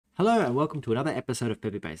Hello and welcome to another episode of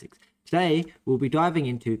Bevy Basics. Today we'll be diving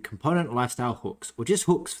into component lifestyle hooks, or just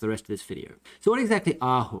hooks for the rest of this video. So what exactly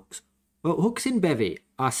are hooks? Well, hooks in Bevy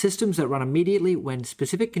are systems that run immediately when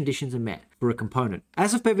specific conditions are met for a component.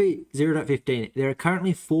 As of Bevy 0.15, there are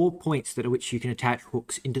currently 4 points at which you can attach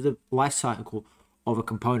hooks into the life cycle of a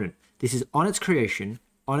component. This is on its creation,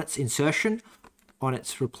 on its insertion, on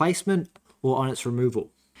its replacement, or on its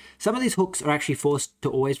removal. Some of these hooks are actually forced to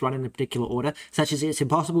always run in a particular order, such as it's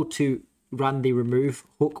impossible to run the remove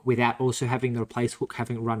hook without also having the replace hook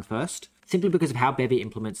having run first, simply because of how Bevy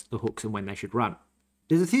implements the hooks and when they should run.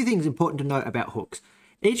 There's a few things important to note about hooks.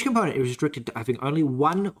 Each component is restricted to having only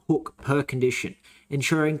one hook per condition,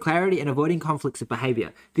 ensuring clarity and avoiding conflicts of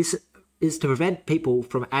behavior. This is to prevent people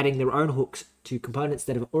from adding their own hooks to components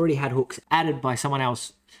that have already had hooks added by someone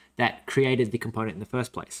else that created the component in the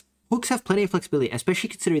first place. Hooks have plenty of flexibility, especially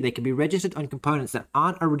considering they can be registered on components that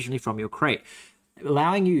aren't originally from your crate,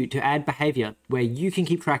 allowing you to add behavior where you can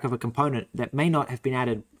keep track of a component that may not have been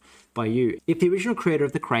added by you if the original creator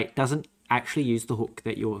of the crate doesn't actually use the hook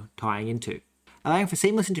that you're tying into, allowing for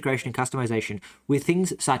seamless integration and customization with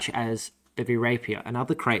things such as Bevy Rapier and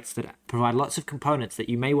other crates that provide lots of components that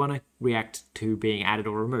you may want to react to being added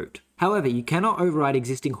or removed. However, you cannot override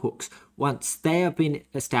existing hooks. Once they have been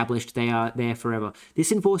established, they are there forever.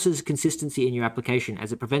 This enforces consistency in your application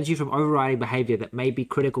as it prevents you from overriding behavior that may be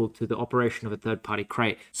critical to the operation of a third-party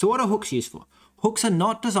crate. So what are hooks used for? Hooks are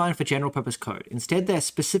not designed for general purpose code. Instead, they're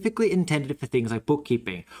specifically intended for things like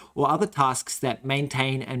bookkeeping or other tasks that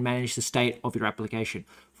maintain and manage the state of your application.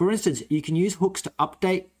 For instance, you can use hooks to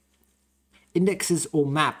update indexes or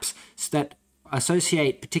maps that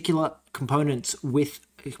associate particular components with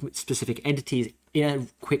specific entities in a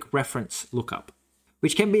quick reference lookup,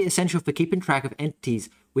 which can be essential for keeping track of entities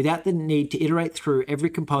without the need to iterate through every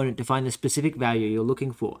component to find the specific value you're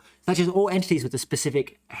looking for, such as all entities with a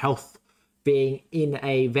specific health being in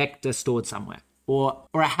a vector stored somewhere, or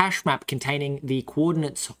a hash map containing the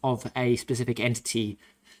coordinates of a specific entity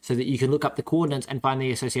so that you can look up the coordinates and find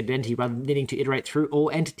the associated entity rather than needing to iterate through all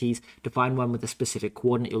entities to find one with a specific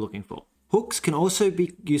coordinate you're looking for. Hooks can also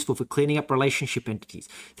be useful for cleaning up relationship entities,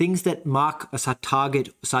 things that mark a target,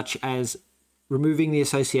 such as removing the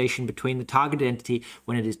association between the targeted entity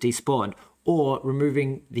when it is despawned, or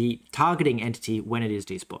removing the targeting entity when it is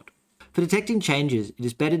despawned. For detecting changes, it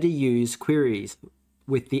is better to use queries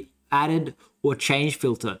with the added or change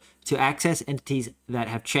filter to access entities that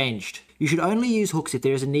have changed. You should only use hooks if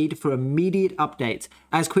there is a need for immediate updates,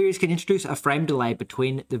 as queries can introduce a frame delay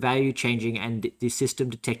between the value changing and the system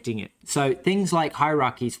detecting it. So things like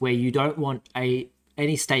hierarchies where you don't want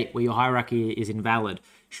any state where your hierarchy is invalid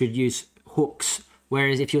should use hooks,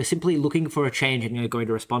 whereas if you're simply looking for a change and you're going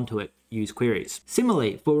to respond to it, use queries.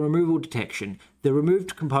 Similarly, for removal detection, the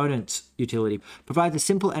removed components utility provides a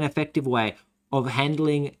simple and effective way of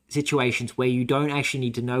handling situations where you don't actually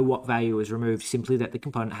need to know what value is removed, simply that the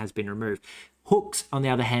component has been removed. Hooks, on the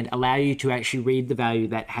other hand, allow you to actually read the value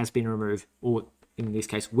that has been removed, or in this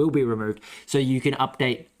case, will be removed, so you can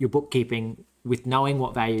update your bookkeeping with knowing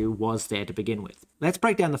what value was there to begin with. Let's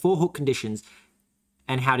break down the 4 hook conditions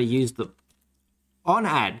and how to use them. On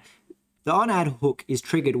add. The on add hook is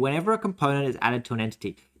triggered whenever a component is added to an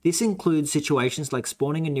entity. This includes situations like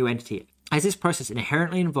spawning a new entity, as this process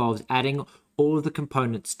inherently involves adding all of the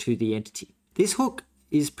components to the entity. This hook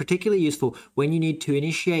is particularly useful when you need to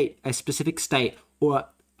initiate a specific state or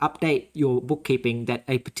update your bookkeeping that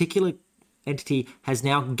a particular entity has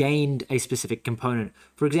now gained a specific component.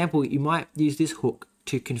 For example, you might use this hook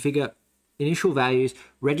to configure initial values,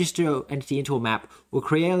 register your entity into a map, or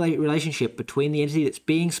create a relationship between the entity that's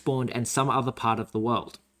being spawned and some other part of the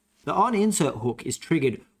world. The onInsert hook is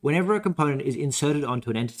triggered whenever a component is inserted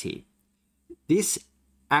onto an entity. This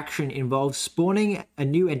action involves spawning a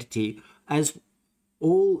new entity as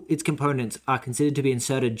all its components are considered to be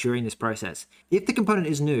inserted during this process. If the component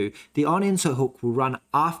is new, the onInsert hook will run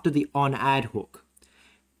after the onAdd hook,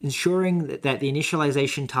 ensuring that the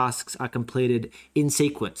initialization tasks are completed in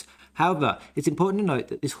sequence. However, it's important to note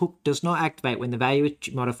that this hook does not activate when the value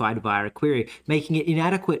is modified via a query, making it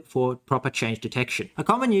inadequate for proper change detection. A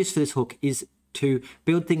common use for this hook is to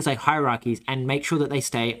build things like hierarchies and make sure that they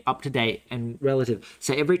stay up to date and relative.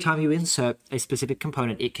 So every time you insert a specific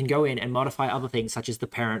component, it can go in and modify other things such as the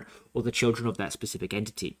parent or the children of that specific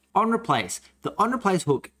entity. On replace. The on replace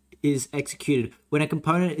hook is executed when a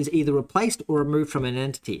component is either replaced or removed from an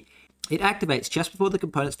entity. It activates just before the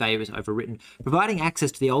component's value is overwritten, providing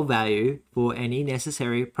access to the old value for any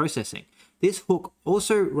necessary processing. This hook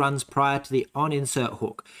also runs prior to the onInsert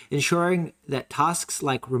hook, ensuring that tasks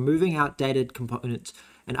like removing outdated components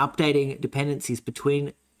and updating dependencies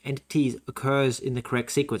between entities occurs in the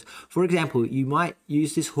correct sequence. For example, you might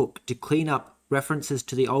use this hook to clean up references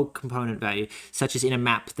to the old component value, such as in a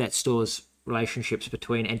map that stores relationships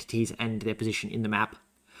between entities and their position in the map.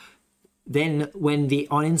 Then when the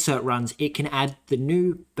onInsert runs, it can add the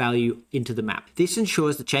new value into the map. This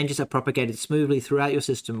ensures that changes are propagated smoothly throughout your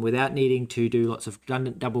system without needing to do lots of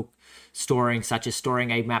redundant double storing, such as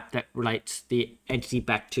storing a map that relates the entity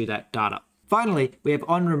back to that data. Finally, we have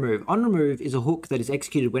onRemove. onRemove is a hook that is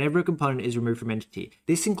executed whenever a component is removed from entity.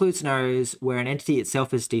 This includes scenarios where an entity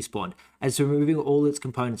itself is despawned, as removing all its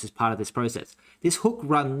components is part of this process. This hook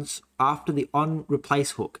runs after the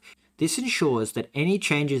onReplace hook. This ensures that any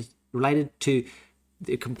changes related to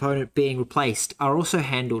the component being replaced are also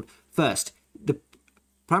handled first. The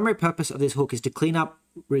primary purpose of this hook is to clean up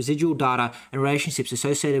residual data and relationships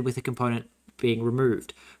associated with the component being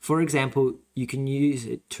removed. For example, you can use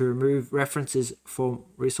it to remove references from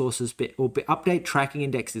resources or update tracking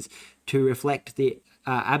indexes to reflect the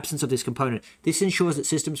absence of this component. This ensures that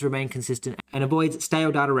systems remain consistent and avoids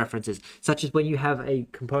stale data references, such as when you have a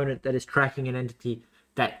component that is tracking an entity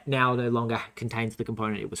that now no longer contains the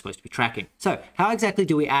component it was supposed to be tracking. So how exactly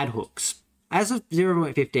do we add hooks? As of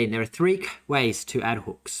 0.15, there are 3 ways to add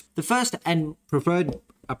hooks. The first and preferred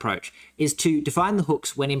approach is to define the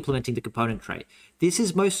hooks when implementing the component tray. This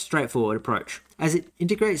is most straightforward approach, as it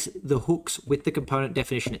integrates the hooks with the component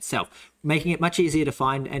definition itself, making it much easier to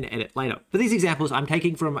find and edit later. For these examples, I'm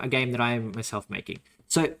taking from a game that I am myself making.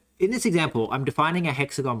 So in this example, I'm defining a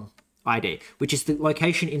hexagon ID, which is the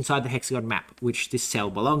location inside the hexagon map, which this cell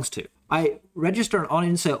belongs to. I register an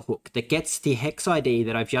onInsert hook that gets the hex ID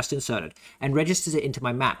that I've just inserted and registers it into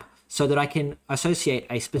my map so that I can associate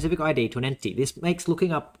a specific ID to an entity. This makes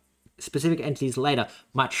looking up specific entities later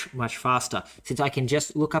much faster, since I can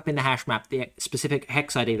just look up in the hash map the specific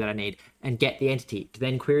hex ID that I need and get the entity to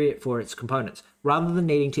then query it for its components, rather than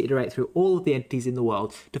needing to iterate through all of the entities in the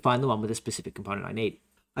world to find the one with a specific component I need.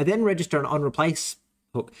 I then register an onReplace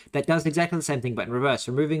hook that does exactly the same thing but in reverse,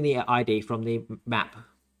 removing the ID from the map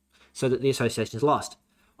so that the association is lost.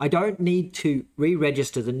 I don't need to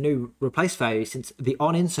re-register the new replace value, since the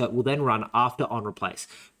onInsert will then run after onReplace,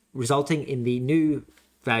 resulting in the new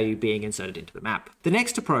value being inserted into the map. The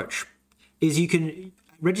next approach is you can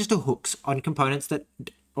register hooks on components that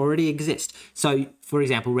already exist. So, for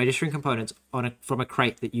example, registering components from a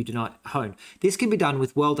crate that you do not own. This can be done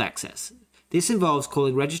with world access. This involves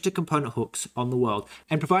calling register component hooks on the world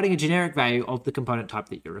and providing a generic value of the component type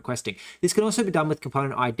that you're requesting. This can also be done with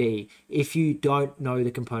component ID if you don't know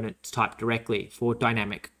the component type directly for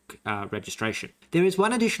dynamic registration. There is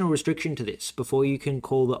one additional restriction to this before you can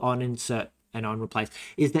call the onInsert and onReplace,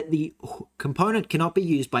 is that the component cannot be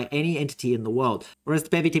used by any entity in the world, or as the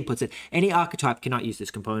Bevy team puts it, any archetype cannot use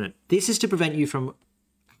this component. This is to prevent you from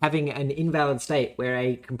having an invalid state where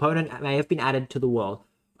a component may have been added to the world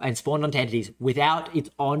and spawned onto entities without its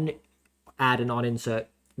on-add and on-insert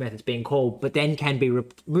methods being called, but then can be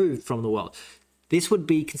removed from the world. This would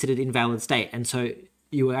be considered invalid state, and so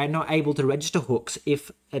you are not able to register hooks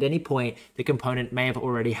if at any point the component may have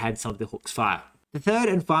already had some of the hooks fire. The third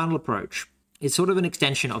and final approach is sort of an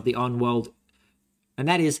extension of the on-world, and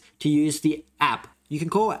that is to use the app. You can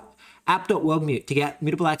call app.worldMute to get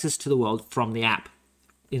mutable access to the world from the app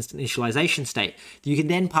initialization state. You can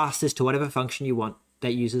then pass this to whatever function you want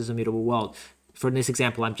that uses a mutable world. For this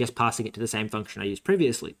example, I'm just passing it to the same function I used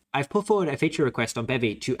previously. I've put forward a feature request on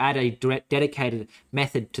Bevy to add a dedicated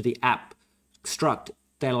method to the app struct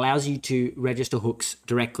that allows you to register hooks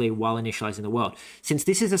directly while initializing the world. Since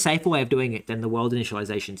this is a safer way of doing it than the world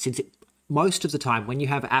initialization, since most of the time when you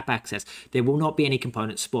have app access, there will not be any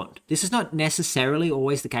components spawned. This is not necessarily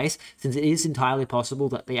always the case, since it is entirely possible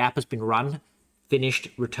that the app has been run, finished,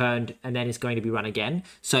 returned, and then is going to be run again.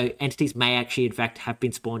 So entities may actually, in fact, have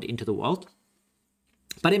been spawned into the world.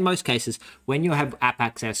 But in most cases, when you have app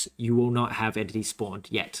access, you will not have entities spawned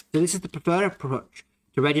yet. So this is the preferred approach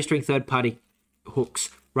to registering third-party hooks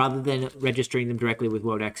rather than registering them directly with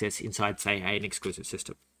world access inside, say, an exclusive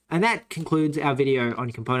system. And that concludes our video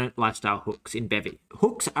on component lifestyle hooks in Bevy.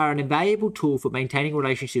 Hooks are an invaluable tool for maintaining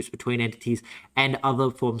relationships between entities and other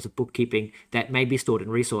forms of bookkeeping that may be stored in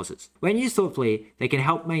resources. When used thoughtfully, they can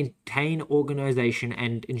help maintain organization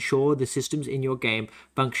and ensure the systems in your game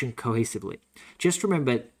function cohesively. Just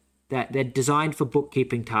remember that they're designed for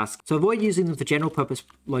bookkeeping tasks, so avoid using them for general purpose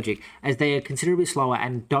logic, as they are considerably slower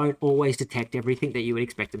and don't always detect everything that you would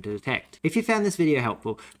expect them to detect. If you found this video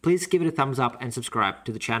helpful, please give it a thumbs up and subscribe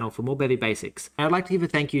to the channel for more Bevy basics. And I'd like to give a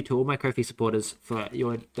thank you to all my Ko-fi supporters for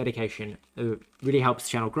your dedication. It really helps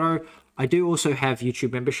the channel grow. I do also have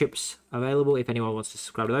YouTube memberships available if anyone wants to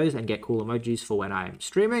subscribe to those and get cool emojis for when I'm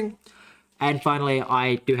streaming. And finally,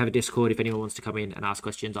 I do have a Discord. If anyone wants to come in and ask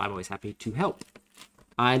questions, I'm always happy to help.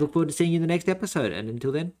 I look forward to seeing you in the next episode. And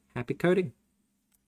until then, happy coding.